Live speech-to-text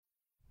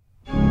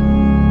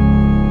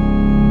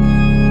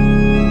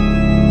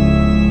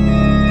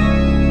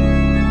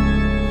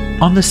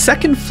On the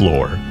second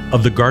floor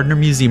of the Gardner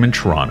Museum in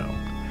Toronto,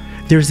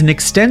 there's an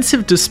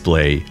extensive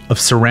display of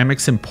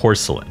ceramics and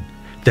porcelain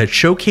that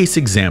showcase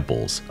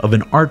examples of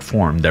an art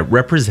form that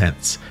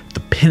represents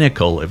the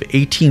pinnacle of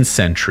 18th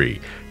century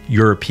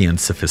European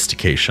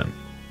sophistication.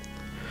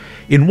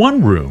 In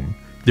one room,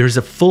 there's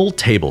a full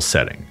table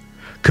setting,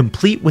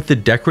 complete with the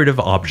decorative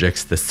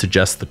objects that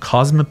suggest the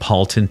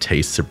cosmopolitan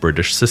tastes of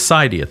British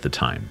society at the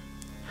time.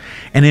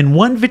 And in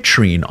one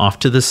vitrine off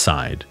to the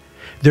side,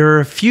 there are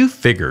a few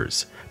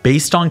figures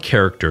based on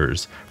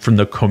characters from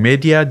the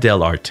Commedia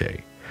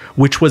dell'arte,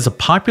 which was a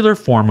popular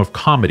form of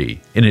comedy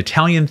in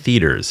Italian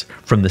theaters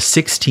from the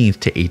 16th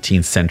to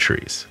 18th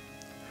centuries.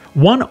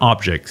 One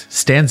object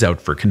stands out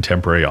for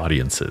contemporary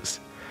audiences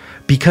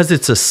because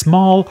it's a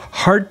small,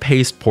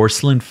 hard-paced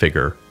porcelain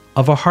figure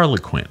of a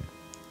harlequin,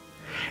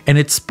 and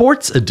it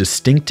sports a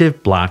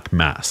distinctive black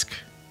mask.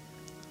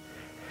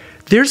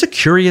 There's a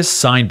curious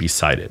sign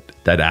beside it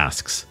that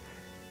asks,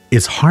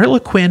 "Is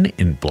harlequin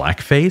in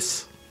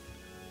blackface?"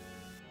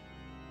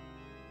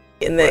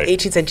 In the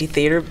 18th century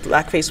theater,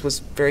 blackface was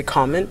very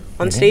common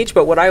on stage,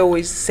 but what I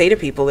always say to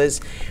people is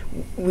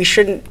we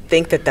shouldn't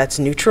think that that's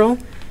neutral.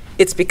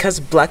 It's because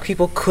black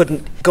people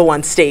couldn't go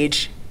on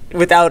stage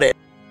without it.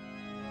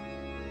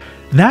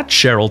 That's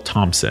Cheryl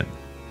Thompson.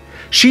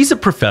 She's a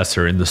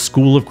professor in the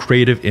School of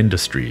Creative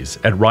Industries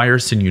at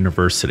Ryerson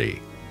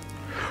University.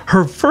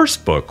 Her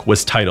first book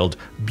was titled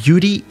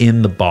Beauty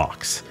in the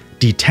Box: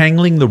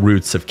 Detangling the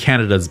Roots of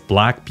Canada's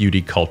Black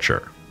Beauty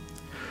Culture.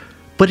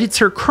 But it's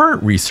her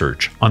current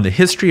research on the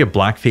history of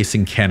blackface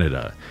in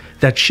Canada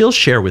that she'll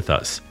share with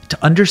us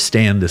to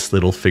understand this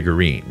little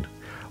figurine,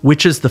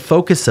 which is the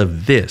focus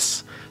of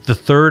this, the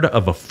third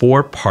of a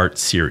 4-part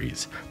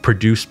series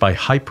produced by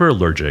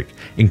Hyperallergic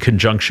in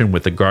conjunction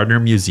with the Gardner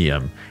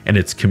Museum and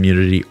its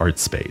community art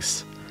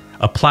space,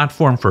 a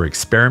platform for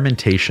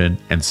experimentation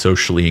and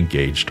socially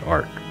engaged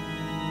art.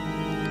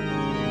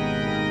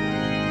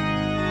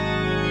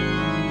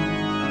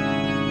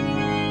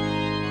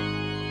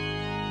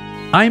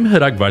 I'm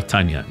Hirag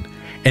Vartanyan,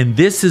 and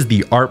this is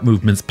the Art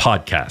Movements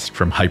podcast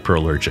from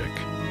Hyperallergic.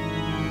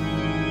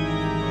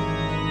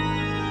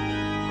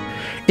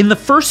 In the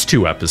first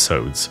 2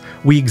 episodes,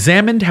 we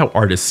examined how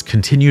artists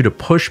continue to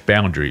push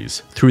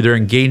boundaries through their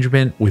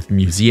engagement with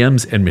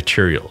museums and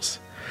materials.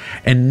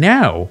 And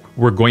now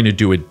we're going to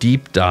do a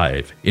deep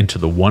dive into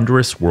the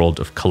wondrous world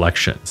of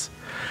collections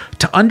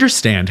to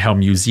understand how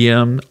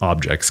museum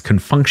objects can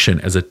function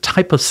as a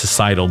type of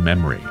societal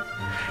memory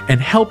and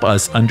help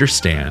us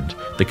understand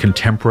the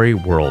contemporary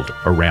world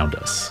around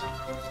us.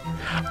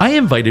 I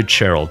invited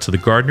Cheryl to the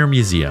Gardner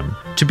Museum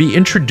to be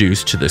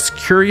introduced to this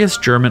curious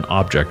German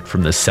object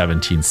from the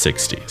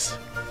 1760s.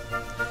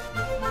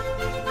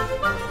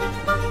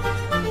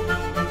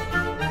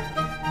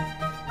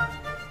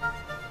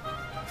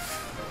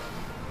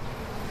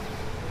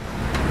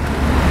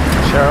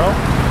 Cheryl?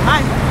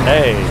 Hi.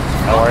 Hey,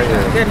 how are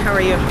you? Good, how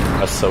are you?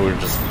 So we're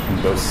just going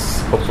to go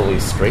hopefully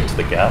straight to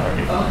the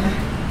gallery.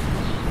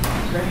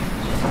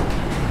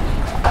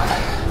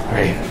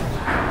 Great.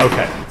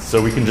 Okay,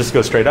 so we can just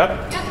go straight up?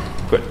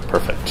 Yeah. Good,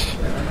 perfect.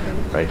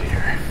 Right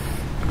here.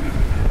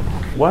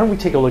 Why don't we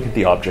take a look at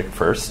the object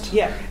first?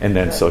 Yeah. And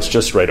then, so it's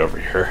just right over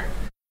here.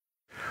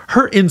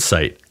 Her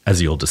insight,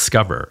 as you'll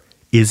discover,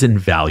 is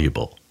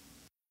invaluable.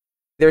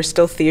 There are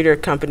still theater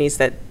companies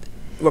that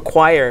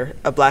require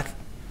a black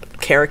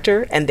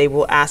character, and they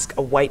will ask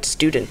a white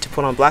student to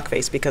put on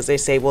blackface because they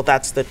say, well,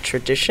 that's the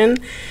tradition.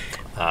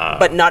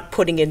 But not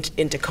putting it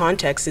into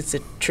context, it's a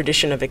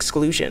tradition of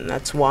exclusion.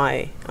 That's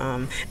why,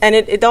 and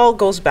it all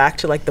goes back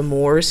to like the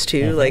Moors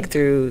too, like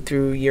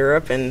through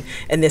Europe and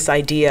this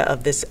idea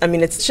of this. I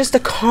mean, it's just a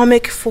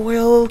comic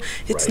foil.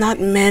 It's not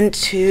meant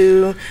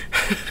to.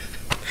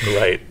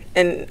 Right.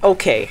 And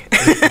okay,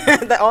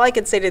 all I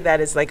can say to that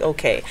is like,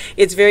 okay,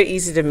 it's very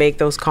easy to make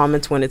those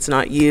comments when it's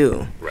not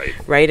you.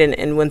 Right.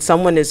 And when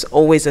someone is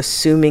always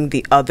assuming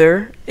the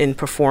other in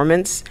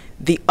performance,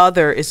 the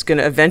other is going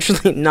to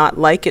eventually not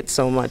like it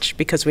so much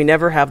because we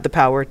never have the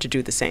power to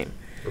do the same.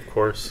 Of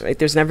course. Right?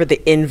 There's never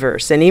the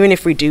inverse. And even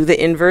if we do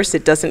the inverse,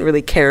 it doesn't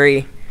really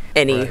carry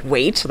any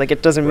weight. Like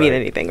it doesn't mean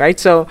anything, right?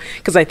 So,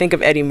 because I think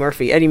of Eddie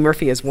Murphy. Eddie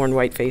Murphy has worn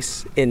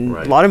whiteface in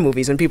a lot of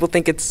movies and people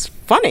think it's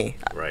funny,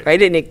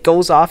 right? And it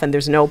goes off and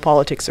there's no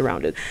politics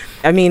around it.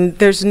 I mean,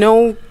 there's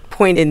no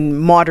point in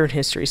modern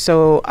history.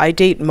 So I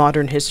date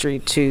modern history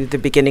to the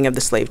beginning of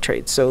the slave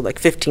trade. So like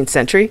 15th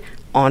century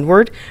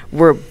onward,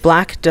 where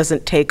black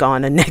doesn't take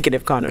on a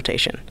negative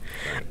connotation.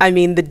 I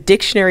mean, the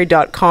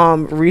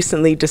dictionary.com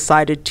recently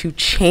decided to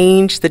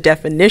change the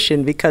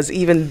definition because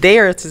even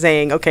they're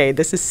saying, okay,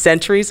 this is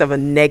centuries of a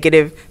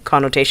negative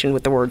connotation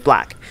with the word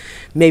black.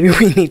 Maybe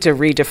we need to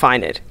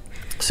redefine it.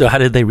 So how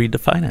did they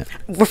redefine it?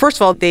 Well, first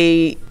of all,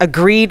 they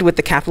agreed with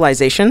the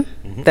capitalization,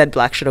 that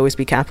black should always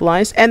be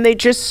capitalized, and they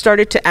just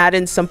started to add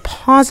in some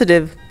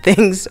positive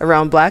things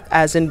around black,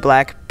 as in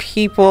black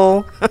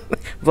people,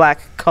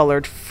 black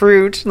colored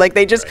fruit. Like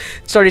they just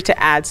started to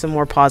add some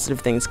more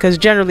positive things because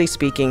generally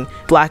speaking,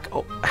 black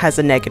has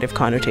a negative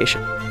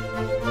connotation.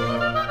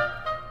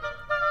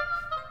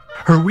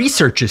 Her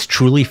research is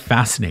truly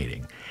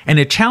fascinating, and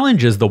it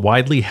challenges the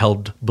widely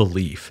held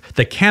belief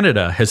that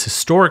Canada has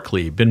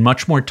historically been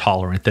much more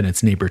tolerant than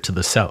its neighbor to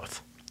the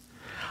south.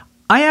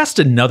 I asked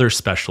another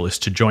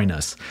specialist to join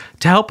us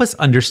to help us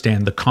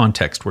understand the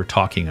context we're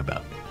talking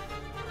about.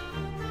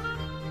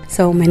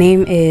 So my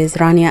name is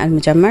Rania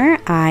Al-Mujammar.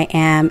 I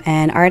am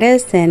an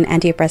artist and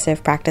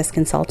anti-oppressive practice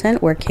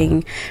consultant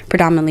working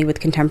predominantly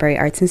with contemporary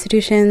arts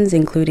institutions,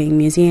 including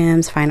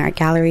museums, fine art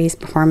galleries,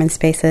 performance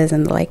spaces,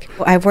 and the like.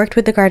 I've worked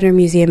with the Gardner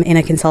Museum in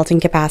a consulting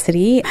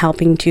capacity,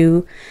 helping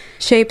to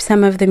shape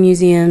some of the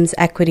museum's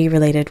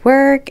equity-related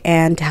work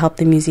and to help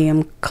the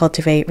museum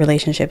cultivate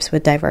relationships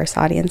with diverse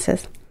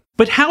audiences.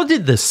 But how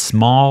did this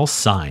small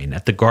sign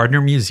at the Gardner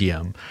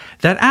Museum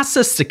that asks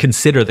us to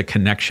consider the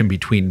connection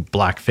between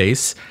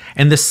blackface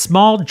and this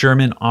small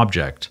German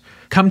object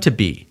come to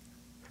be?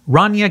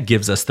 Rania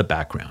gives us the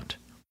background.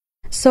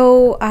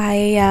 So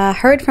I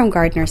heard from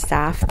Gardner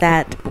staff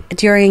that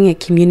during a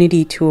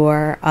community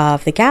tour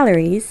of the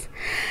galleries,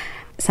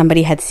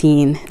 somebody had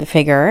seen the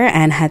figure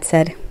and had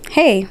said,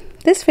 "Hey,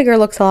 this figure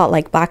looks a lot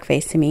like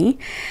blackface to me."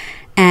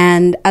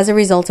 And as a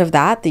result of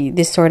that,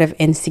 this sort of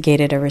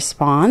instigated a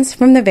response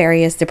from the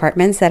various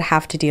departments that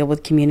have to deal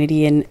with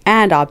community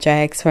and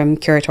objects, from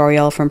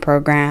curatorial, from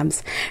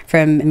programs,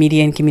 from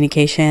media and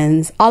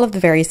communications, all of the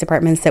various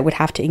departments that would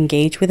have to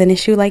engage with an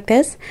issue like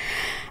this.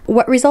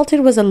 What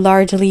resulted was a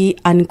largely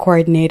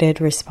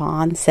uncoordinated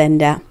response,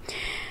 and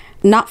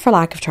not for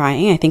lack of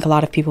trying. I think a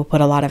lot of people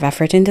put a lot of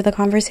effort into the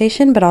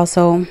conversation, but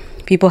also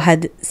people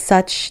had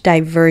such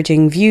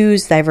diverging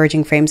views,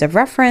 diverging frames of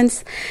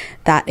reference,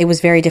 that it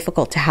was very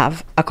difficult to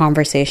have a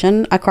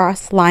conversation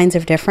across lines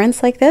of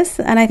difference like this.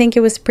 And I think it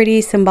was pretty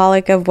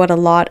symbolic of what a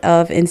lot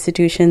of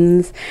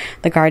institutions,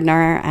 the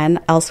Gardner and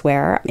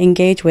elsewhere,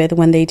 engage with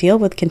when they deal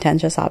with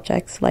contentious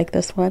objects like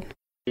this one.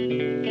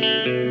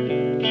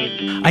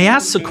 I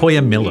asked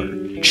Sequoia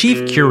Miller,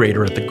 chief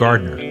curator at the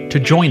Gardner, to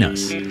join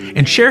us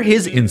and share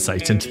his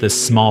insights into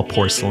this small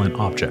porcelain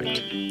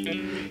object.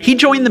 He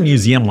joined the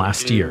museum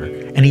last year,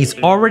 and he's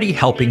already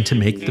helping to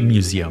make the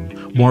museum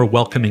more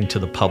welcoming to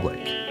the public.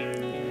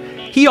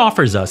 He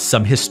offers us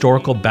some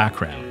historical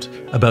background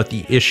about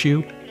the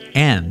issue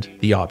and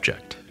the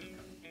object.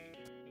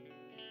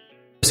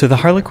 So the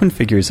Harlequin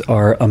figures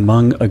are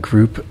among a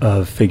group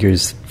of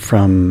figures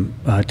from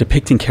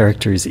depicting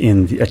characters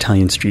in the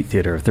Italian street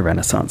theater of the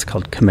Renaissance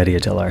called Commedia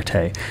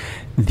dell'arte.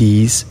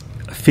 These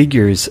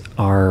figures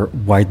are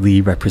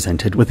widely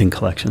represented within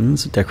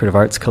collections, decorative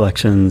arts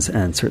collections,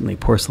 and certainly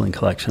porcelain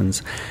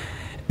collections.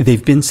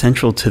 They've been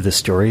central to the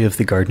story of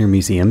the Gardner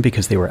Museum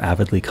because they were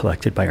avidly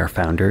collected by our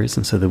founders.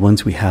 And so the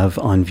ones we have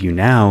on view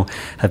now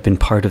have been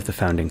part of the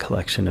founding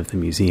collection of the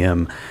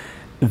museum.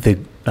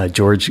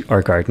 George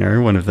R.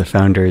 Gardner, one of the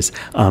founders,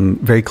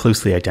 very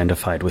closely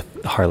identified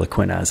with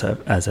Harlequin as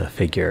a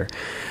figure.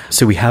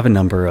 So we have a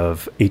number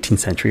of 18th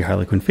century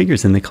Harlequin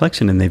figures in the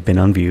collection, and they've been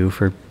on view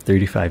for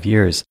 35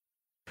 years.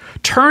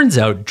 Turns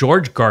out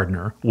George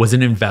Gardner was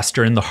an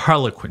investor in the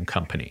Harlequin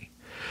Company,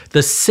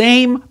 the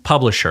same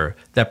publisher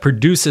that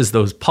produces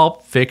those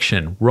pulp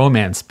fiction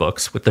romance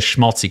books with the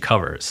schmaltzy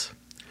covers.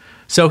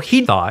 So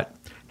he thought,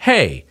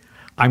 hey,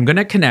 I'm going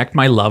to connect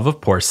my love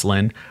of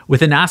porcelain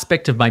with an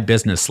aspect of my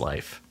business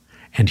life.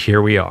 And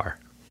here we are.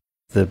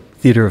 The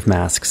Theatre of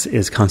Masks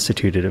is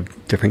constituted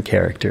of different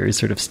characters,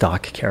 sort of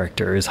stock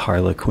characters,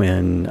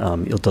 Harlequin,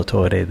 Il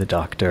Dottore, the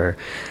doctor,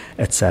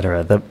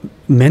 etc.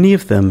 Many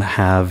of them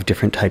have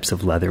different types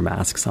of leather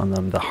masks on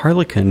them. The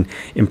Harlequin,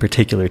 in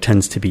particular,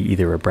 tends to be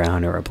either a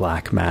brown or a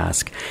black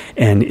mask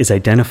and is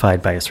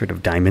identified by a sort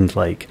of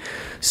diamond-like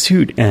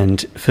suit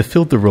and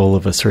fulfilled the role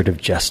of a sort of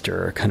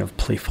jester, a kind of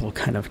playful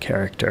kind of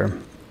character.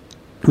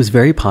 It was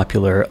very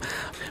popular.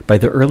 By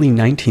the early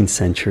 19th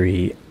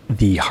century,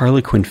 the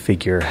Harlequin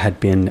figure had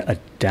been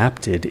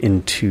adapted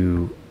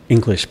into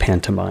English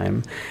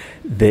pantomime.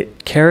 The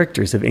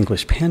characters of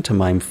English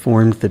pantomime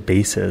formed the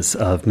basis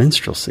of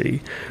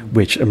minstrelsy,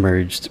 which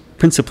emerged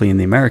principally in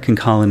the American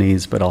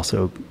colonies, but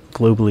also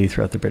globally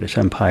throughout the British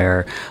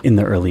Empire in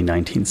the early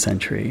 19th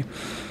century.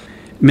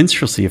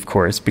 Minstrelsy, of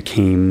course,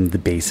 became the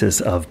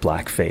basis of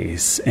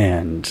blackface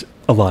and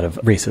a lot of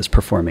racist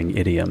performing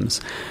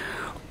idioms.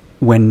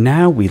 When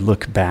now we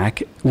look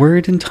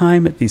backward in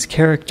time at these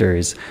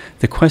characters,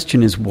 the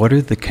question is, what are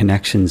the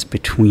connections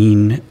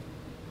between,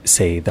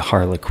 say, the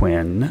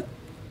Harlequin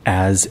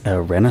as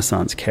a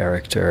Renaissance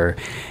character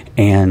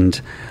and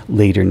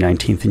later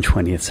 19th and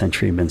 20th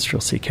century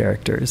minstrelsy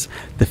characters?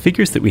 The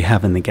figures that we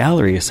have in the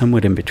gallery are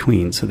somewhat in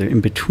between. So they're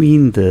in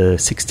between the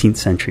 16th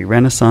century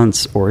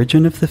Renaissance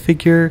origin of the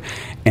figure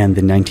and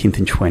the 19th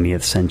and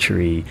 20th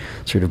century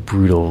sort of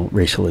brutal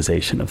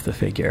racialization of the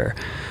figure.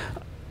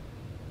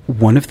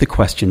 One of the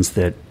questions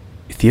that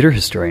theater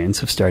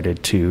historians have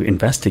started to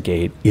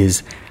investigate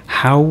is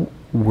how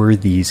were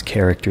these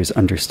characters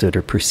understood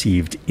or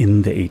perceived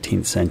in the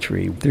 18th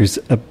century? There's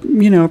a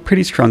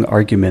pretty strong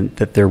argument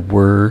that there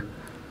were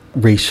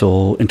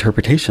racial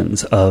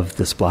interpretations of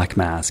this black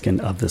mask and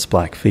of this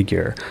black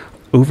figure.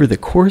 over the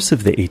course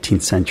of the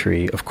 18th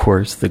century, of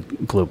course, the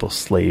global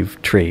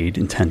slave trade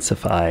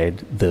intensified,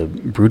 the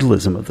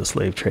brutalism of the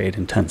slave trade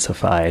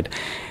intensified,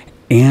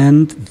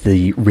 and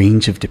the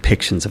range of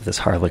depictions of this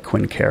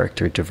Harlequin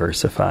character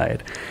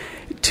diversified.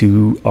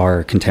 To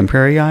our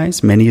contemporary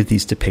eyes, many of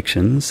these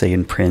depictions, say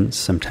in prints,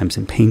 sometimes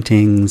in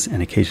paintings,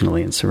 and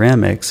occasionally in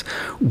ceramics,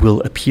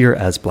 will appear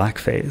as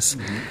blackface.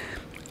 Mm-hmm.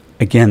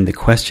 Again, the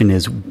question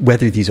is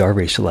whether these are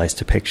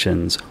racialized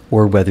depictions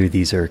or whether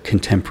these are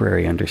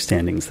contemporary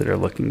understandings that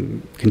are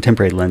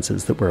contemporary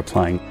lenses that we're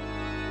applying.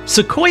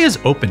 Sequoia's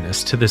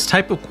openness to this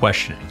type of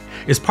questioning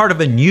is part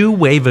of a new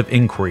wave of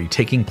inquiry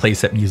taking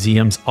place at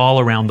museums all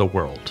around the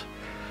world,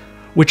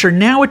 which are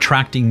now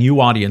attracting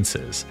new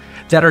audiences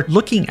that are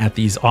looking at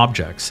these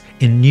objects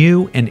in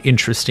new and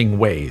interesting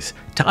ways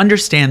to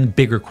understand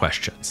bigger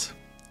questions.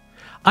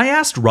 I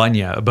asked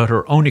Rania about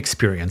her own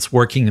experience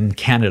working in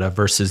Canada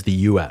versus the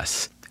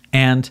US,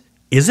 and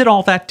is it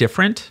all that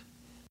different?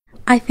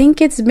 I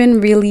think it's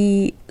been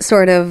really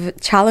sort of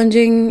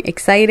challenging,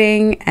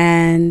 exciting,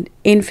 and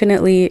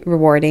infinitely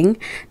rewarding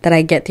that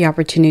I get the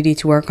opportunity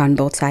to work on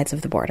both sides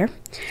of the border.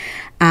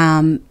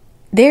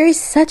 There is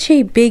such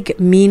a big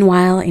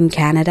meanwhile in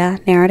Canada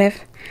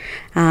narrative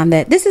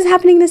that this is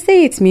happening in the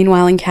States.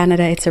 Meanwhile in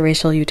Canada, it's a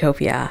racial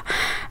utopia.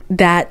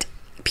 That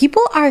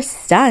people are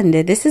stunned.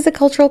 This is a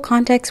cultural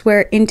context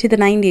where into the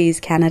 90s,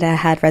 Canada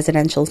had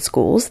residential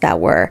schools that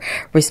were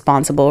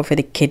responsible for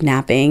the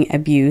kidnapping,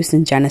 abuse,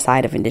 and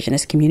genocide of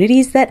Indigenous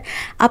communities, that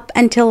up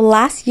until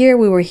last year,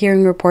 we were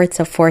hearing reports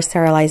of forced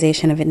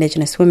sterilization of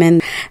Indigenous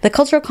women. The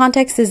cultural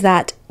context is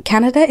that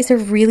Canada is a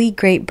really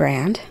great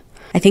brand.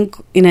 I think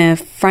in a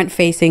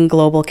front-facing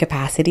global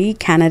capacity,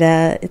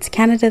 it's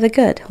Canada the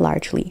good,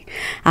 largely.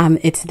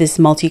 It's this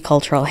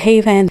multicultural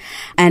haven.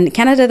 And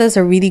Canada does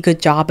a really good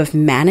job of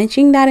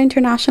managing that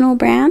international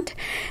brand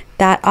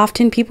that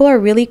often people are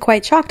really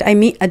quite shocked. I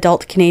meet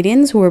adult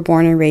Canadians who were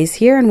born and raised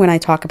here, and when I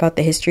talk about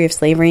the history of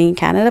slavery in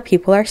Canada,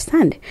 people are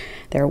stunned.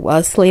 There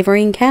was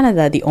slavery in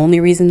Canada. The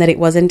only reason that it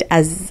wasn't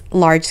as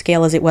large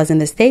scale as it was in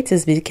the States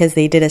is because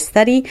they did a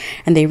study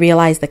and they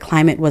realized the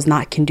climate was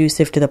not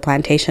conducive to the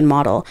plantation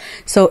model.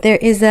 So there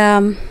is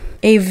a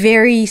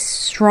very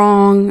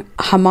strong,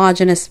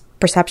 homogenous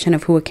perception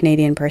of who a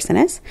Canadian person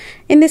is.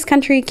 In this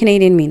country,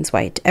 Canadian means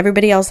white.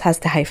 Everybody else has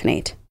to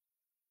hyphenate.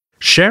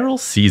 Cheryl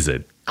sees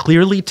it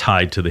clearly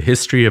tied to the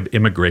history of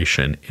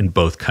immigration in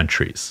both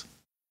countries.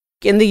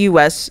 In the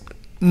U.S.,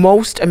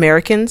 most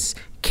Americans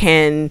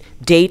can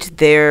date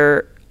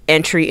their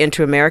entry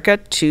into America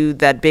to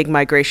that big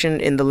migration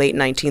in the late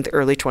 19th,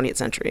 early 20th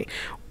century.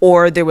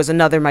 Or there was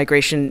another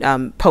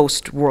migration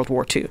post-World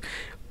War II.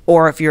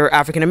 Or if you're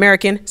African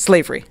American,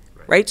 slavery.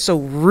 Right? So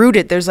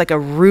there's like a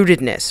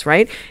rootedness,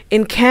 right?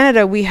 In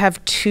Canada, we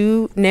have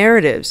two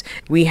narratives.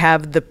 We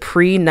have the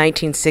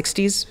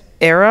pre-1960s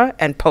era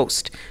and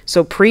post.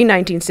 So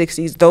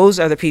pre-1960s, those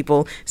are the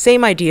people,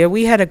 same idea.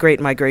 We had a great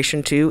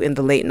migration too in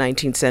the late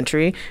 19th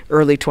century,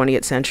 early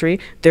 20th century.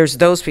 There's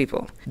those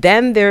people.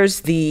 Then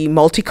there's the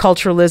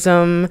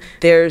multiculturalism,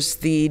 there's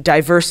the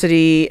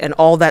diversity and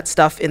all that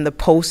stuff in the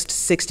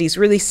post-60s,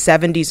 really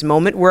 70s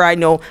moment, where I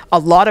know a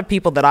lot of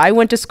people that I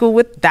went to school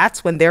with,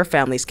 that's when their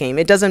families came.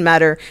 It doesn't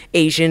matter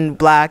Asian,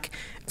 Black,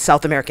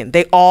 South American.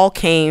 They all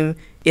came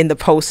in the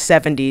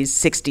post-70s,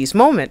 60s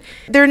moment.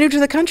 They're new to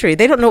the country.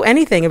 They don't know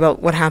anything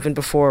about what happened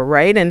before,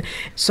 right? And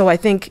so I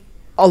think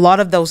a lot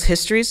of those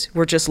histories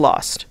were just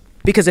lost.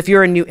 Because if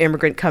you're a new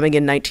immigrant coming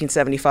in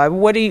 1975,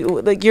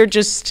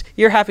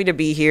 you're happy to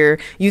be here.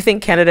 You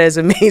think Canada is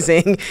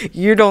amazing.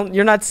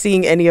 You're not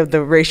seeing any of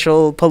the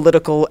racial,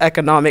 political,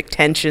 economic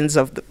tensions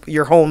of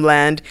your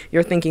homeland.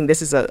 You're thinking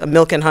this is a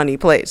milk and honey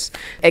place,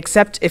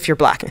 except if you're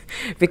Black.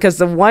 Because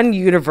the one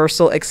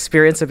universal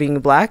experience of being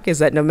Black is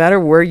that no matter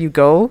where you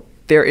go,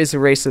 there is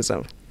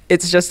racism.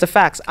 It's just a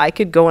fact. I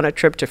could go on a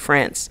trip to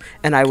France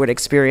and I would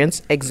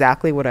experience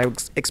exactly what I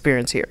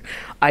experience here.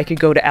 I could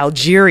go to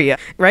Algeria,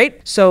 right?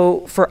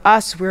 So for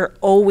us, we're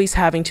always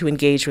having to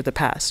engage with the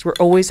past. We're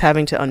always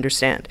having to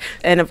understand.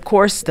 And of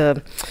course,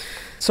 the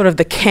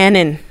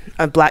canon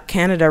of Black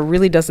Canada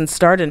really doesn't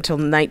start until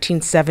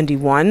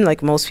 1971.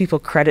 Like most people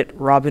credit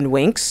Robin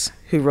Winks,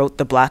 who wrote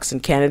The Blacks in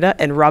Canada,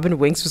 and Robin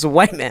Winks was a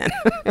white man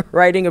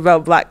writing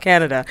about Black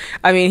Canada.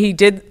 I mean, he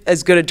did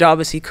as good a job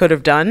as he could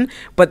have done,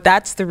 but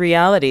that's the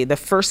reality. The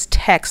first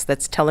text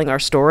that's telling our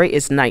story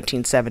is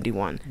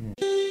 1971.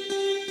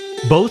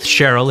 Both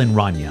Cheryl and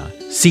Rania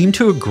seem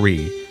to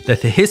agree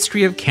that the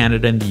history of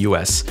Canada and the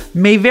US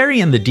may vary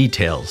in the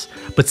details,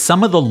 but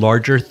some of the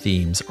larger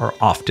themes are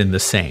often the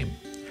same.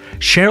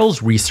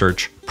 Cheryl's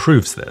research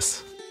proves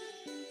this.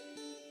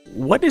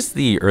 What is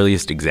the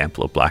earliest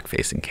example of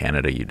blackface in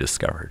Canada you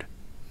discovered?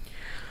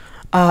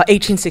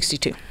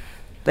 1862.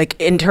 Like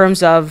in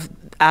terms of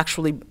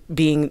actually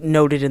being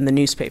noted in the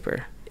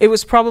newspaper. It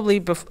was probably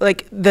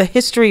the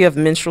history of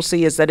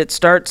minstrelsy is that it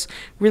starts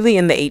really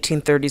in the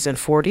 1830s and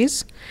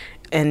 40s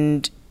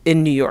and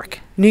in New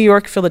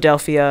York,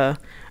 Philadelphia,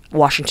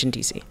 Washington,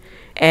 D.C.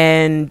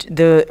 And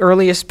the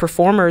earliest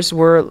performers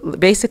were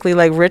basically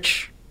like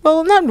rich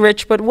well, not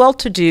rich, but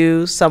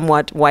well-to-do,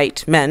 somewhat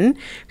white men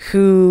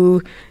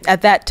who,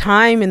 at that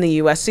time in the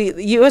U.S., see,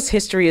 U.S.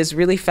 history is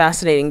really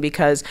fascinating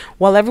because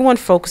while everyone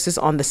focuses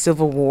on the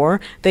Civil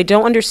War, they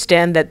don't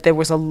understand that there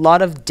was a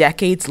lot of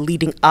decades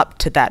leading up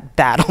to that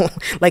battle.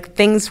 Like,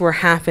 things were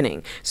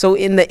happening. So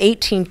in the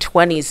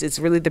 1820s, it's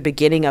really the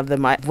beginning of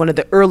one of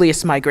the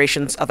earliest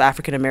migrations of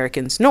African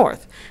Americans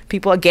north.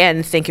 People,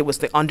 again, think it was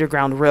the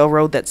Underground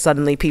Railroad that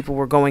suddenly people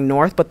were going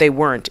north, but they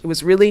weren't. It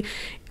was really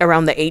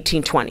around the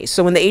 1820s.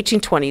 So in the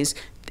 1820s,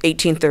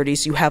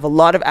 1830s, you have a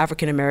lot of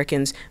African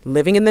Americans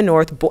living in the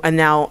North, and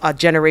now a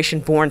generation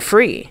born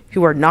free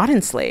who are not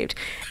enslaved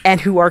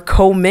and who are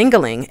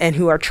commingling and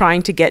who are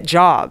trying to get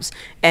jobs.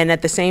 And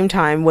at the same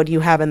time, what do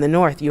you have in the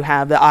North? You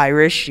have the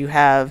Irish, you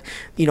have,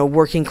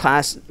 working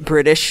class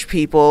British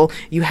people,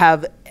 you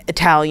have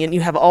Italian,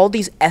 you have all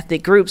these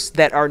ethnic groups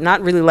that are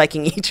not really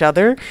liking each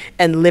other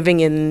and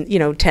living in,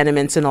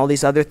 tenements and all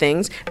these other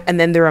things. And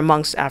then they're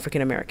amongst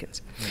African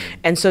Americans.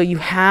 And so you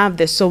have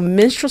this. So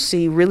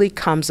minstrelsy really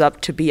comes up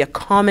to be a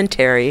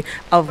commentary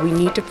of we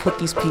need to put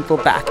these people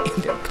back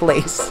in their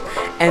place.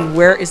 And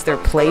where is their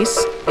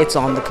place? It's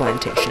on the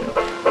plantation.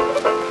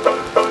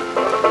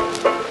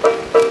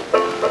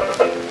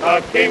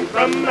 I came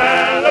from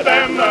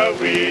Alabama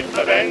with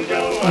the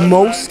banjo.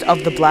 Most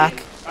of the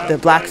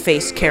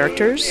blackface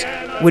characters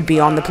would be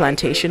on the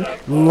plantation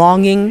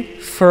longing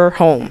for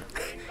home.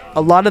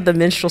 A lot of the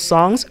minstrel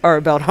songs are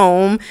about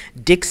home,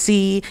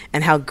 Dixie,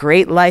 and how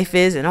great life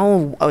is, and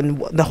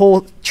the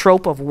whole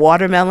trope of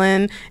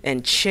watermelon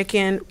and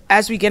chicken.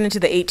 As we get into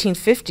the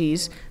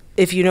 1850s,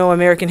 if you know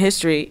American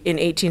history, in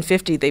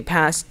 1850, they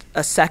passed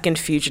a second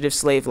fugitive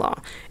slave law.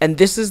 And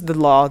this is the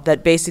law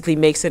that basically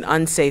makes it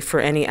unsafe for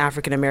any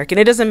African American.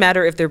 It doesn't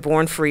matter if they're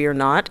born free or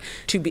not,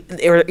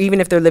 or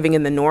even if they're living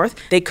in the North,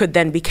 they could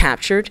then be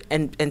captured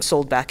and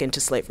sold back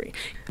into slavery.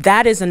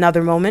 That is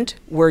another moment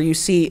where you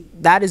see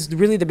that is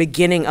really the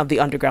beginning of the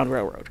Underground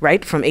Railroad,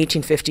 right? From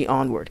 1850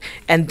 onward.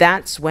 And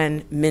that's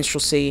when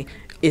minstrelsy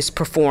is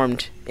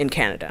performed in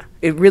Canada.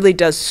 It really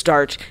does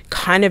start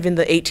kind of in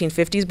the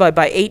 1850s, but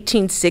by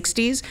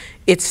 1860s,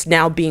 it's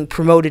now being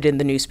promoted in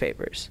the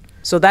newspapers.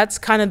 So that's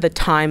kind of the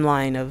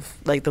timeline of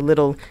like the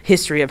little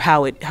history of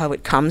how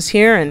it comes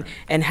here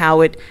and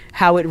how it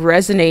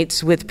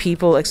resonates with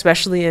people,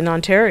 especially in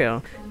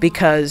Ontario,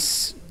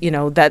 because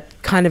that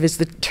kind of is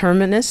the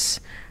terminus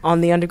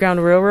on the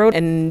Underground Railroad,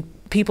 and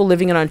people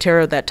living in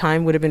Ontario at that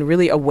time would have been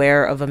really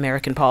aware of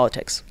American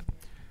politics.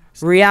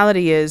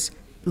 Reality is,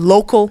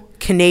 local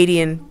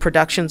Canadian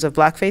productions of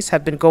blackface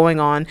have been going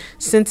on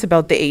since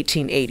about the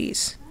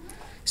 1880s.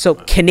 So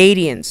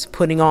Canadians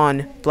putting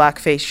on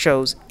blackface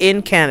shows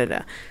in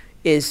Canada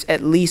is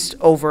at least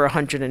over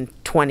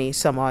 120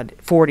 some odd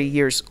 40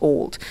 years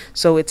old.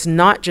 So it's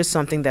not just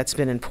something that's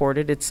been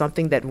imported, it's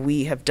something that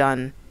we have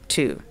done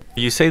too.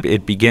 You say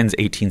it begins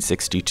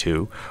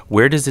 1862.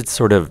 Where does it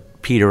sort of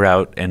peter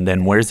out, and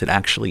then where does it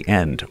actually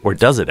end, or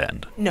does it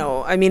end?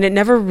 No, I mean, it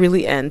never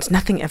really ends.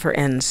 Nothing ever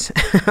ends.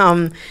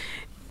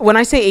 When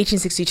I say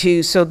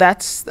 1862, so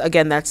that's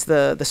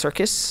the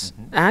Circus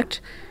Act.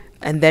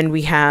 And then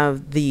we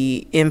have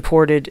the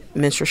imported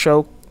minstrel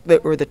show,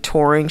 or the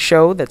touring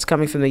show that's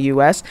coming from the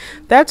U.S.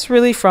 That's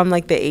really from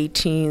like the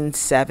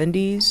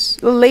 1870s,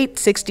 the late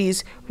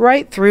 60s,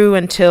 right through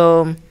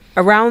until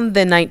around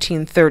the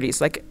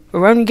 1930s. Like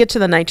around you get to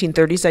the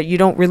 1930s, that you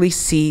don't really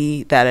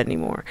see that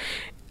anymore.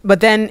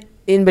 But then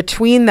in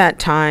between that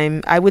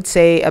time, I would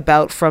say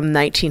about from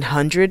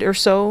 1900 or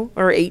so,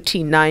 or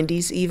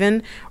 1890s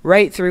even,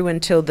 right through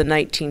until the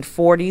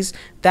 1940s,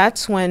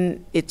 that's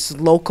when it's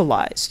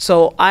localized.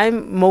 So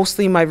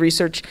my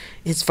research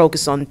is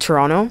focused on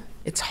Toronto.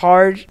 It's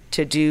hard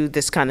to do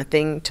this kind of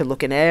thing, to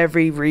look in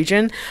every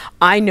region.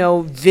 I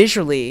know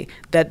visually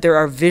that there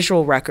are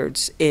visual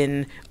records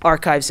in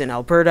archives in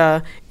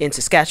Alberta, in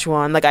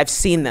Saskatchewan. Like I've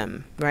seen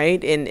them,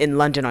 right? In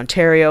London,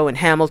 Ontario, in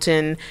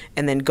Hamilton,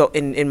 and then go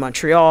in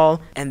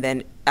Montreal, and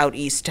then out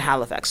east to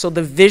Halifax. So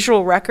the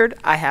visual record,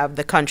 I have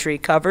the country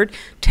covered.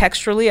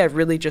 Texturally, I've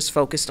really just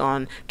focused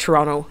on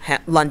Toronto,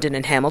 London,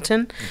 and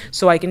Hamilton.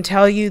 So I can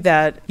tell you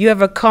that you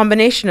have a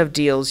combination of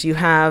deals. You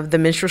have the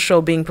minstrel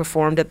show being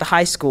performed at the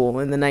high school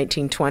in the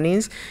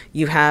 1920s.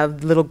 You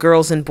have little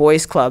girls and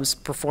boys clubs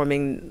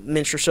performing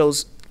minstrel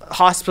shows,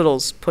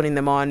 hospitals putting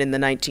them on in the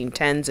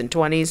 1910s and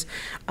 20s.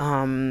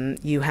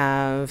 You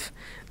have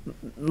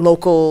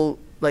local,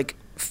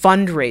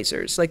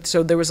 fundraisers.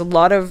 So there was a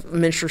lot of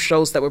minstrel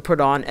shows that were put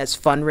on as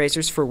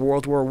fundraisers for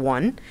World War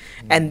I.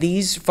 And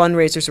these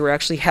fundraisers were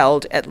actually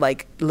held at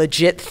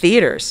legit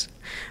theaters,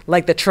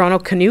 like the Toronto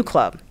Canoe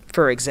Club,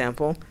 for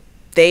example.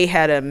 They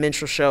had a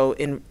minstrel show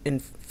in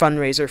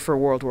fundraiser for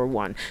World War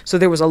I. So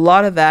there was a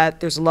lot of that.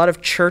 There's a lot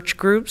of church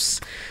groups.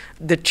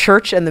 The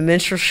church and the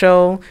minstrel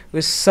show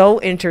was so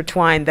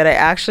intertwined that I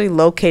actually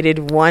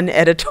located one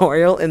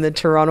editorial in the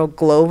Toronto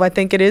Globe, I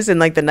think it is, in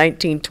the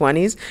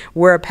 1920s,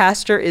 where a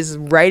pastor is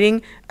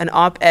writing an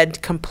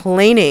op-ed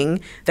complaining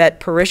that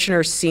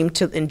parishioners seem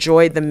to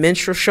enjoy the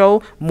minstrel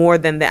show more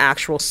than the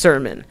actual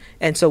sermon.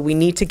 And so we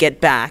need to get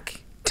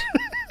back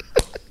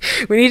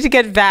We need to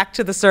get back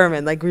to the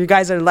sermon. Like, you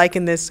guys are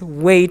liking this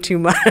way too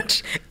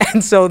much.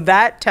 And so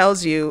that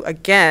tells you,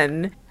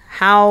 again,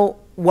 how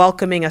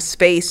welcoming a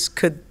space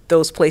could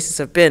those places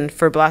have been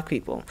for Black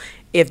people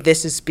if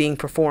this is being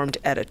performed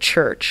at a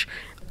church.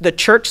 The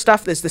church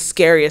stuff is the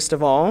scariest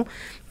of all,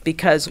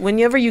 because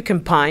whenever you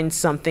combine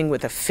something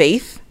with a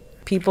faith,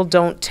 people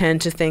don't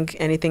tend to think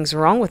anything's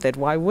wrong with it.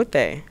 Why would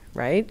they,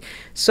 right?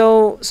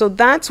 So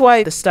that's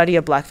why the study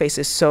of blackface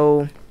is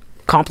so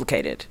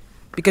complicated,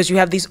 because you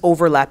have these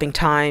overlapping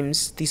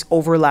times, these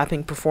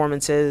overlapping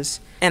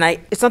performances. And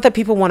it's not that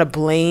people want to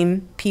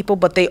blame people,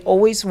 but they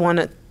always want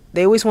a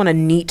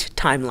neat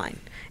timeline.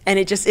 And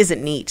it just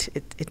isn't neat.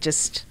 It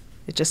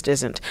just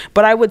isn't.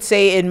 But I would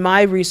say in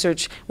my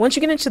research, once you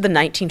get into the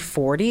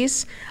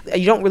 1940s,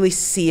 you don't really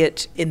see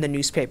it in the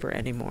newspaper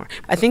anymore.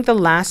 I think the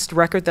last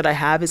record that I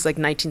have is like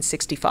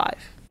 1965.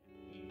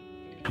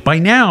 By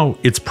now,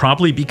 it's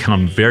probably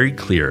become very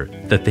clear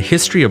that the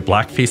history of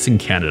blackface in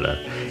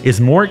Canada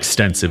is more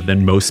extensive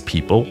than most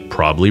people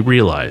probably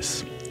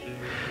realize.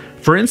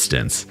 For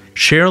instance,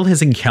 Cheryl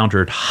has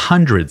encountered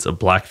hundreds of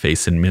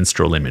blackface and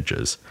minstrel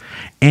images,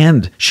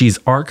 and she's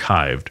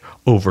archived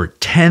over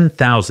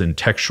 10,000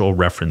 textual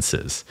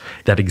references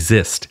that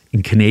exist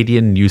in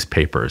Canadian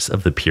newspapers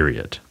of the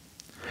period.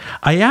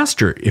 I asked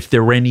her if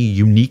there were any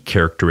unique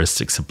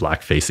characteristics of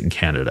blackface in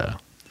Canada.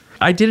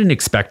 I didn't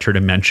expect her to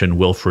mention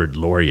Wilfrid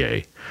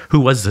Laurier, who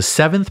was the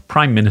 7th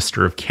Prime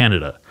Minister of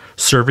Canada,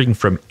 serving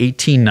from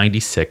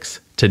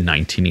 1896 to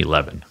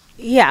 1911.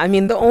 Yeah, I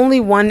mean, the only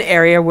one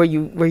area where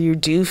you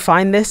do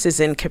find this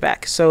is in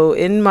Quebec. So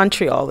in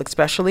Montreal,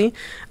 especially,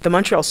 the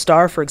Montreal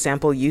Star, for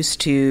example,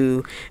 used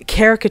to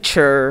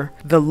caricature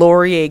the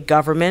Laurier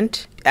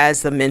government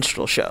as the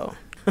minstrel show.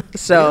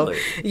 So, really?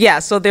 Yeah,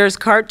 so there's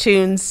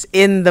cartoons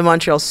in the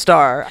Montreal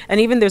Star.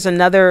 And even there's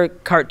another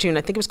cartoon,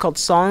 I think it was called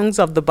Songs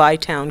of the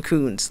Bytown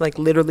Coons. Like,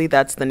 literally,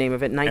 that's the name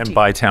of it. And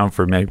Bytown,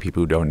 for many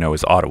people who don't know,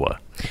 is Ottawa.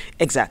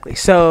 Exactly.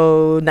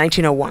 So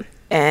 1901.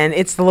 And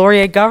it's the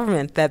Laurier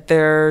government that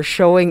they're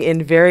showing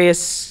in various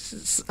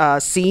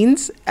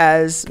scenes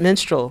as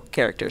minstrel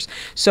characters.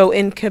 So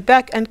in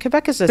Quebec, and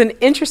Quebec is an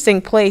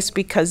interesting place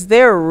because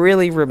they're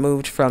really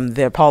removed from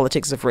the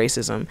politics of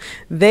racism.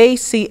 They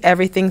see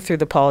everything through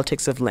the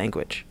politics of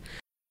language.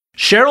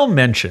 Cheryl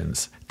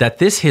mentions that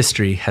this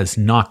history has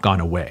not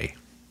gone away.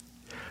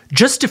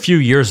 Just a few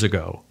years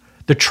ago,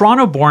 the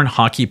Toronto-born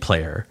hockey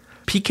player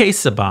P.K.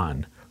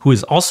 Subban, who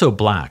is also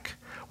Black,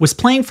 was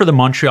playing for the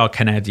Montreal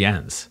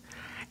Canadiens.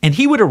 And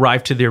he would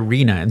arrive to the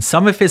arena and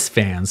some of his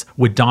fans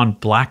would don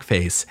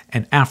blackface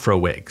and afro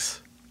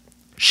wigs.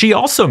 She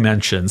also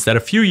mentions that a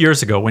few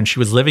years ago when she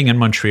was living in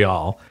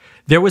Montreal,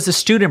 there was a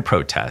student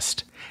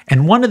protest,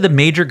 and one of the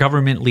major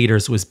government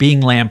leaders was being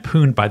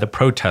lampooned by the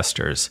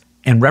protesters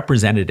and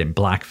represented in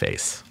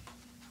blackface.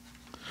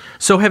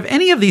 So have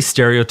any of these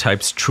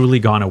stereotypes truly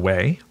gone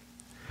away?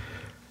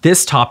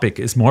 This topic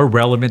is more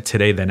relevant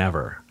today than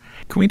ever.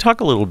 Can we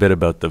talk a little bit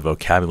about the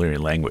vocabulary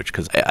and language?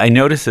 Because I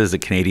notice as a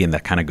Canadian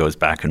that kind of goes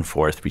back and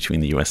forth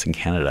between the U.S. and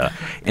Canada.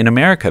 In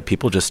America,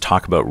 people just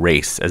talk about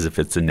race as if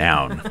it's a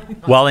noun.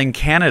 While in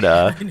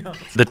Canada,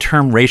 the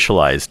term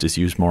racialized is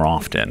used more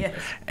often. Yes.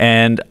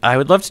 And I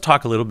would love to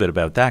talk a little bit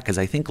about that because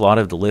I think a lot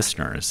of the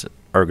listeners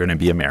are going to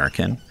be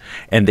American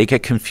and they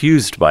get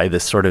confused by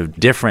this sort of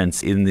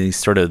difference in the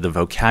sort of the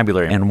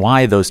vocabulary and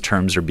why those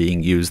terms are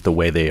being used the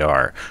way they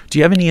are. Do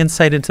you have any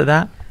insight into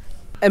that?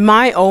 And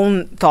my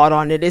own thought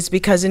on it is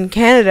because in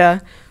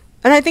Canada,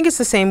 and I think it's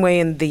the same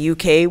way in the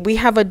UK, we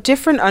have a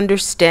different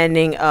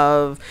understanding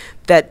of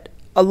that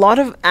a lot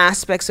of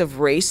aspects of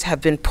race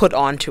have been put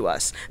onto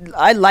us.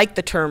 I like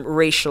the term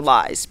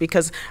racialized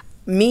because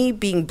me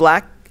being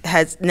Black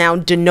has now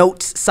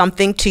denotes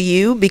something to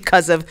you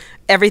because of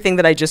everything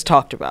that I just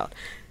talked about.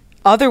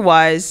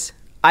 Otherwise,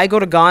 I go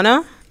to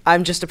Ghana,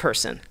 I'm just a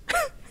person.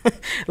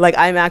 Like,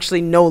 I'm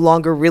actually no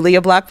longer really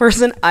a Black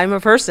person. I'm a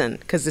person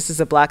because this is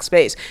a Black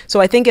space.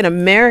 So I think in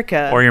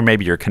America... Or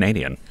you're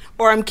Canadian.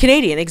 Or I'm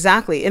Canadian,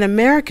 exactly. In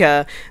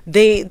America,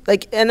 they,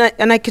 like, and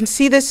I can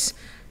see this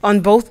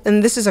on both,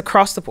 and this is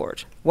across the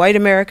board. White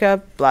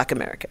America, Black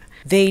America.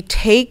 They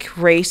take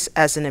race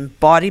as an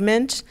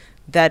embodiment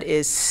that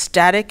is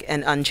static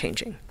and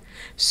unchanging.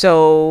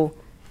 So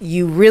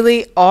you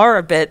really are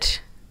a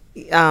bit...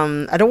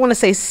 I don't want to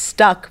say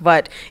stuck,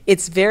 but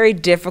it's very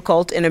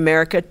difficult in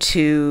America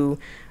to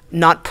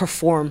not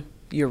perform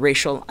your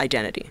racial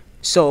identity.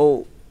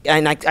 So,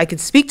 and I can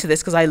speak to this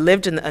because I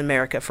lived in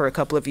America for a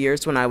couple of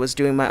years when I was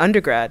doing my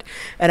undergrad.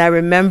 And I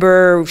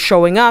remember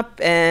showing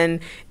up and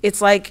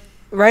it's like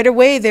right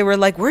away they were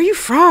like, "Where are you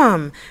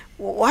from?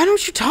 Why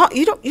don't you talk?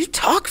 You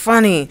talk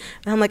funny."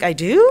 And I'm like, "I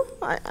do?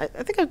 I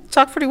think I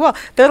talk pretty well."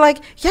 They're like,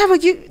 "Yeah,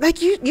 but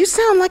you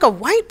sound like a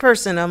white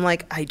person." I'm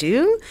like, "I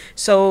do?"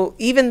 So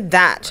even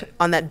that,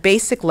 on that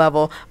basic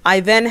level, I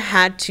then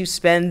had to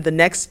spend the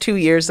next 2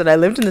 years that I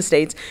lived in the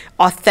States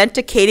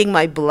authenticating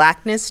my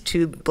Blackness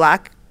to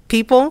Black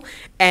people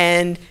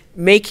and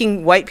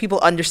making white people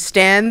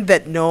understand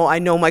that, no, I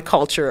know my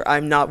culture,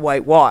 I'm not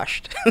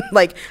whitewashed.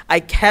 Like, I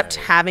kept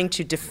having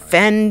to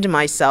defend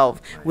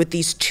myself with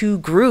these two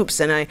groups,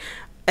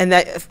 and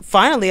that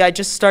finally I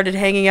just started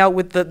hanging out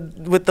with the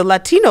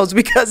Latinos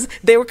because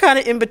they were kind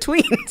of in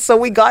between. So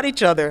we got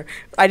each other.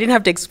 I didn't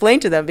have to explain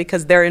to them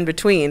because they're in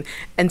between.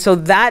 And so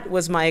that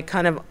was my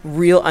kind of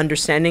real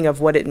understanding of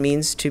what it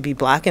means to be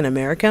Black in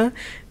America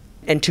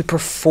and to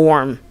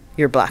perform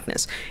your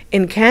Blackness.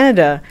 In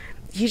Canada,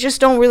 you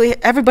just don't really,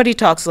 everybody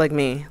talks like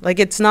me. Like,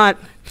 it's not,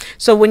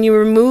 so when you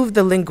remove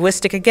the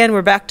linguistic, again,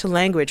 we're back to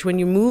language. When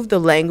you move the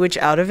language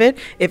out of it,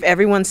 if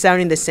everyone's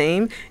sounding the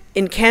same,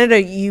 in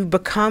Canada, you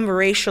become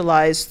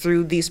racialized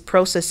through these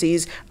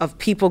processes of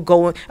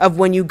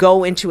when you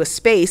go into a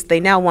space, they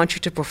now want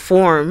you to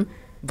perform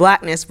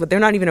Blackness, but they're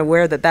not even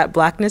aware that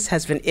Blackness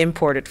has been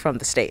imported from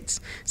the States.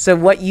 So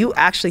what you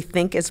actually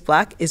think is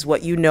Black is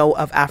what you know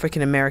of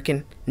African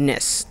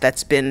Americanness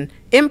that's been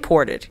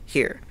imported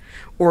here,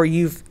 or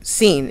you've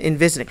seen in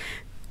visiting.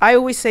 I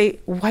always say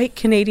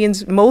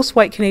most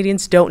white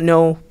Canadians don't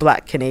know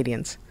Black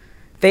Canadians.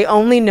 They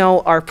only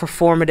know our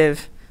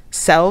performative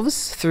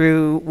selves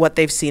through what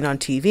they've seen on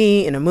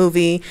TV, in a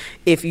movie.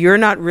 If you're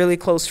not really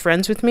close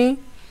friends with me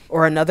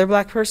or another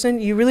Black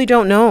person, you really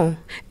don't know.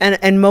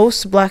 And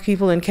most Black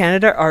people in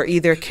Canada are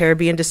either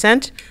Caribbean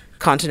descent,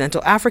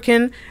 continental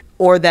African,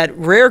 or that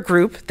rare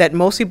group that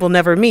most people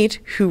never meet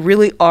who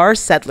really are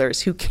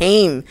settlers who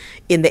came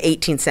in the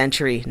 18th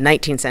century,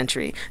 19th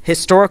century,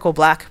 historical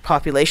Black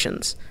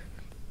populations.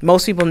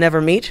 Most people never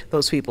meet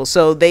those people,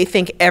 so they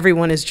think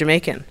everyone is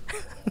Jamaican.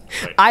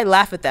 Right. I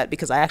laugh at that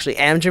because I actually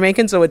am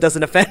Jamaican, so it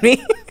doesn't offend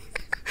me.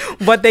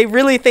 But they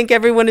really think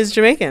everyone is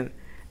Jamaican.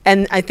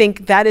 And I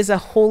think that is a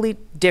wholly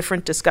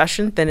different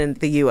discussion than in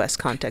the U.S.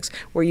 context,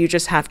 where you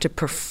just have to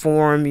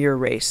perform your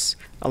race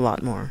a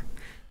lot more.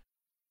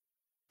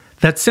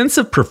 That sense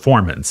of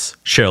performance,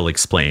 Cheryl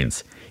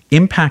explains,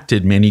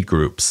 impacted many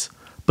groups,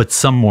 but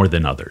some more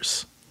than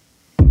others.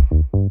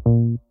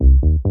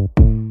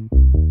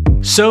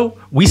 So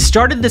we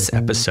started this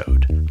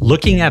episode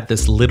looking at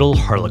this little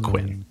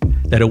harlequin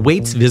that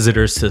awaits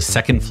visitors to the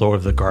second floor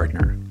of the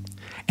Gardner.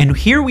 And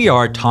here we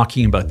are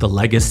talking about the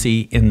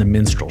legacy in the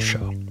minstrel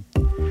show.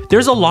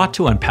 There's a lot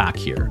to unpack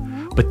here,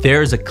 but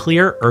there's a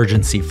clear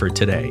urgency for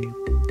today.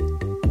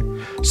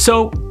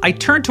 So I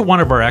turned to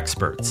one of our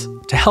experts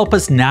to help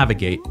us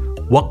navigate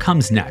what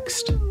comes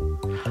next.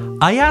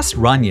 I asked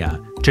Rania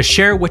to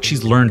share what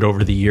she's learned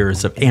over the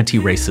years of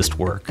anti-racist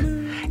work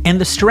and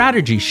the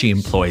strategy she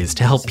employs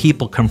to help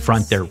people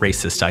confront their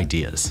racist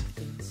ideas.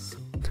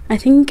 I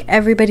think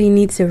everybody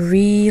needs a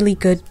really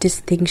good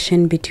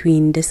distinction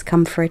between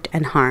discomfort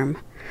and harm.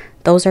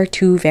 Those are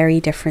two very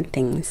different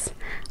things.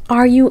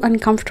 Are you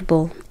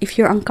uncomfortable? If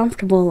you're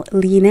uncomfortable,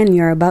 lean in.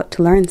 You're about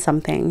to learn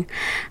something.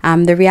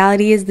 The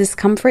reality is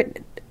discomfort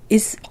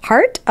is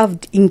part of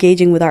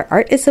engaging with our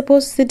art. Is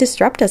supposed to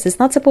disrupt us. It's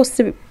not supposed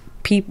to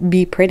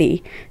be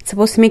pretty. It's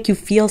supposed to make you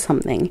feel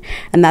something.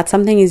 And that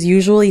something is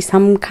usually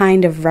some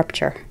kind of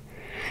rupture,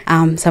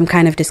 some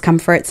kind of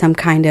discomfort, some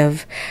kind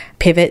of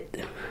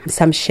pivot,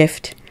 some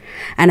shift.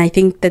 And I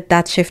think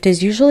that shift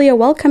is usually a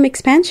welcome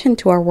expansion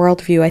to our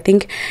worldview. I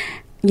think,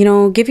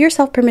 give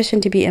yourself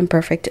permission to be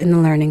imperfect in the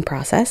learning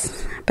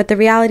process. But the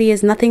reality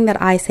is nothing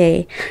that I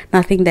say,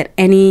 nothing that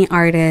any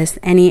artist,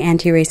 any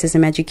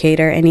anti-racism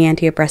educator, any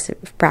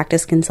anti-oppressive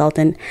practice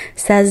consultant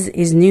says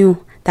is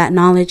new. That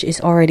knowledge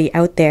is already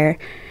out there.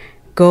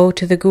 Go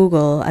to the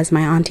Google, as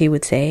my auntie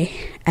would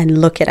say, and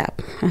look it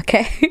up,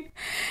 okay?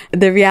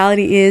 The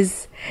reality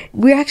is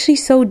we're actually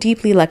so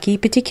deeply lucky,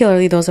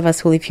 particularly those of us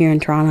who live here in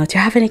Toronto, to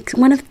have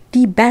one of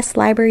the best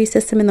library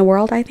system in the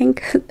world, I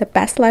think. The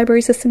best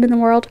library system in the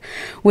world,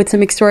 with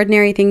some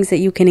extraordinary things that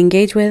you can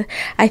engage with.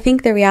 I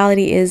think the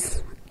reality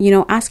is,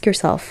 ask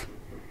yourself,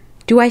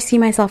 do I see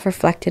myself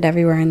reflected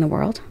everywhere in the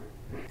world?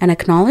 And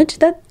acknowledge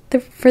that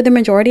for the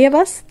majority of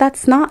us,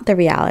 that's not the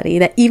reality.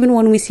 That even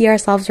when we see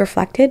ourselves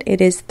reflected, it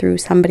is through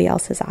somebody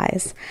else's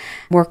eyes.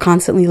 We're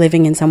constantly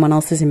living in someone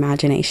else's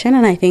imagination.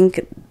 And I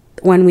think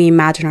when we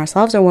imagine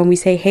ourselves, or when we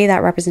say, hey,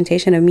 that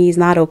representation of me is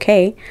not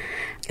okay,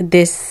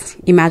 this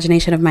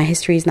imagination of my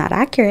history is not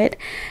accurate,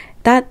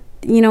 that,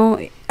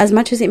 as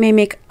much as it may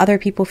make other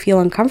people feel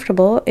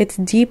uncomfortable, it's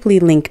deeply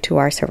linked to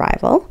our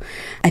survival.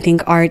 I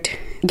think art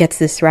gets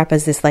this rep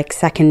as this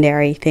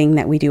secondary thing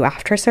that we do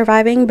after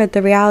surviving. But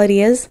the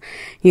reality is,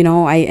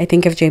 I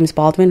think of James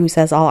Baldwin, who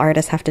says all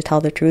artists have to tell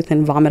the truth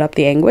and vomit up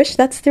the anguish.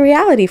 That's the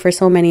reality for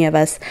so many of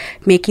us.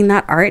 Making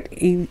that art,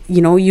 you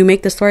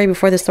make the story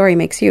before the story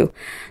makes you.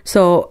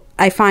 So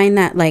I find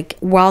that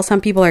while some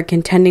people are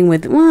contending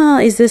with, well,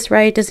 is this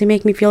right? Does it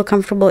make me feel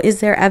comfortable? Is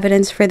there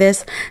evidence for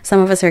this?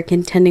 Some of us are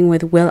contending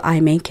with, will I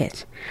make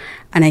it?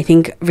 And I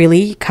think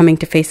really coming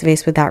to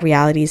face-to-face with that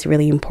reality is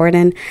really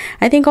important.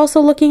 I think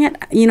also looking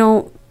at,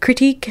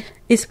 critique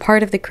is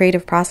part of the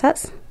creative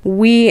process.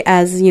 We,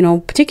 as,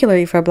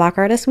 particularly for Black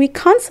artists, we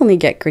constantly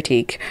get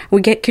critique. We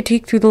get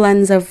critique through the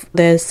lens of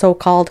the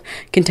so-called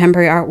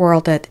contemporary art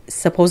world that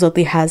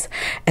supposedly has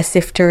a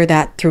sifter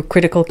that through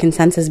critical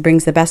consensus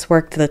brings the best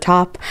work to the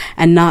top,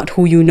 and not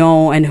who you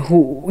know and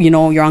who,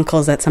 your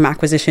uncle's at some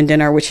acquisition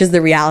dinner, which is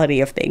the reality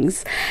of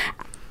things.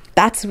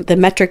 That's the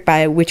metric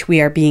by which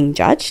we are being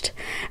judged.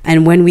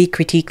 And when we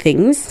critique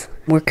things,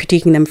 we're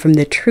critiquing them from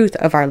the truth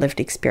of our lived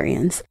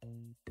experience.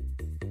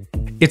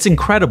 It's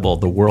incredible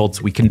the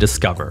worlds we can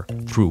discover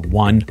through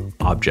one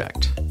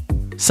object.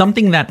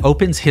 Something that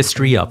opens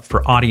history up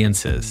for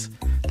audiences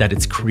that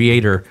its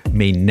creator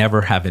may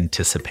never have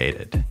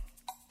anticipated.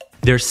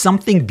 There's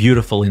something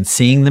beautiful in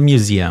seeing the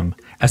museum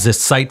as a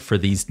site for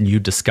these new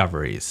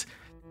discoveries.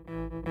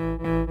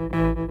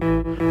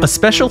 A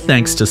special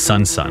thanks to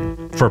Sun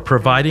Sun for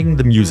providing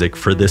the music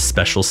for this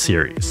special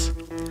series.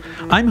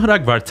 I'm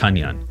Hrag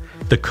Vartanian,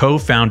 the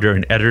co-founder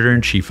and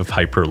editor-in-chief of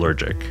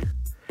Hyperallergic.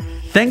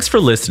 Thanks for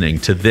listening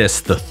to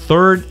this, the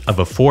third of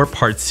a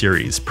 4-part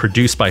series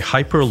produced by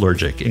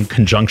Hyperallergic in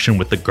conjunction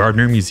with the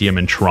Gardner Museum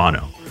in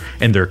Toronto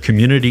and their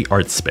community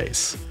art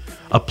space,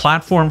 a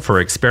platform for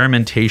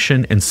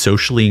experimentation and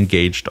socially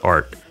engaged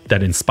art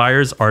that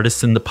inspires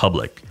artists and the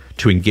public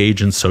to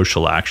engage in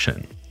social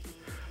action.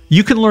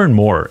 You can learn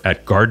more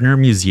at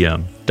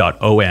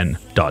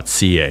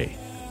gardnermuseum.on.ca.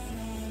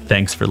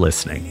 Thanks for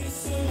listening.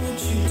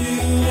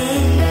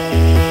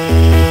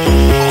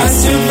 I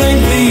still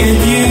think me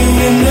and you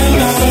in the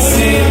night.